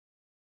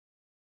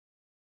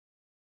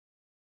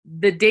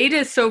The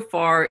data so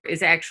far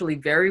is actually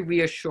very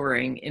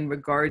reassuring in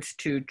regards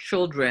to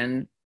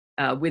children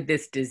with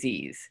this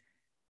disease.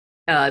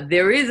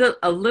 There is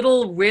a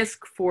little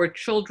risk for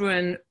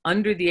children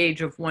under the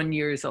age of 1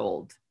 year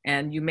old.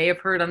 And you may have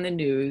heard on the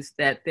news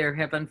that there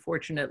have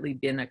unfortunately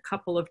been a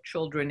couple of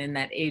children in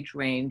that age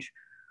range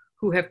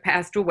who have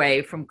passed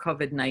away from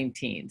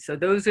COVID-19. So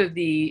those are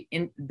the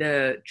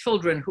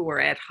children who are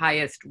at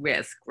highest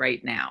risk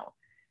right now.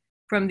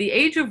 From the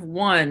age of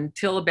 1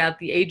 till about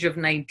the age of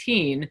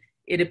 19,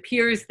 it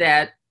appears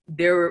that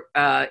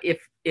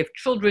if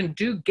children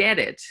do get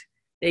it,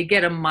 they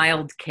get a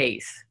mild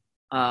case.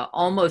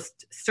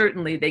 Almost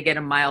certainly they get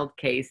a mild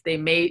case. They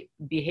may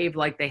behave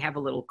like they have a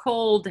little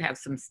cold, have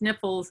some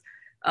sniffles.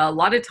 A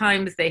lot of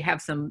times they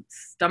have some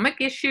stomach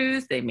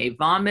issues. They may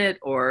vomit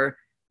or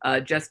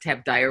just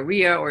have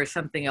diarrhea or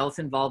something else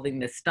involving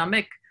the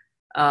stomach,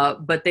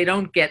 but they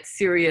don't get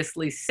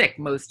seriously sick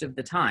most of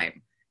the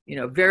time. You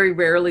know, very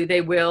rarely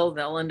they will.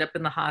 They'll end up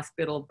in the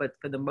hospital, but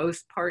for the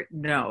most part,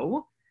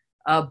 no.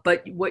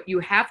 But what you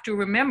have to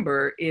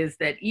remember is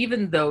that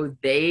even though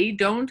they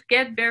don't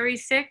get very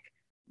sick,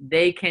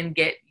 they can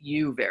get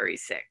you very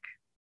sick.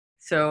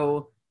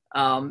 So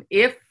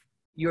if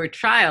your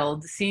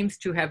child seems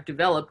to have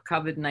developed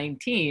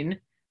COVID-19,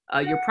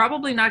 you're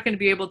probably not going to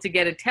be able to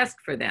get a test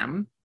for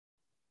them.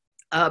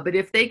 But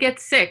if they get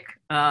sick,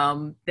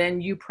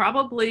 then you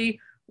probably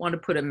want to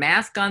put a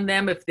mask on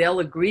them if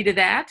they'll agree to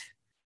that.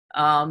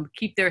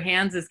 Keep their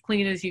hands as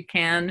clean as you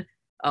can,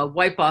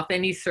 wipe off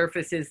any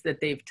surfaces that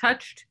they've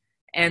touched,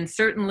 and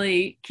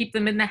certainly keep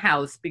them in the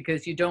house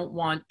because you don't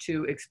want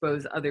to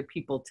expose other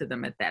people to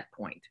them at that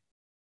point.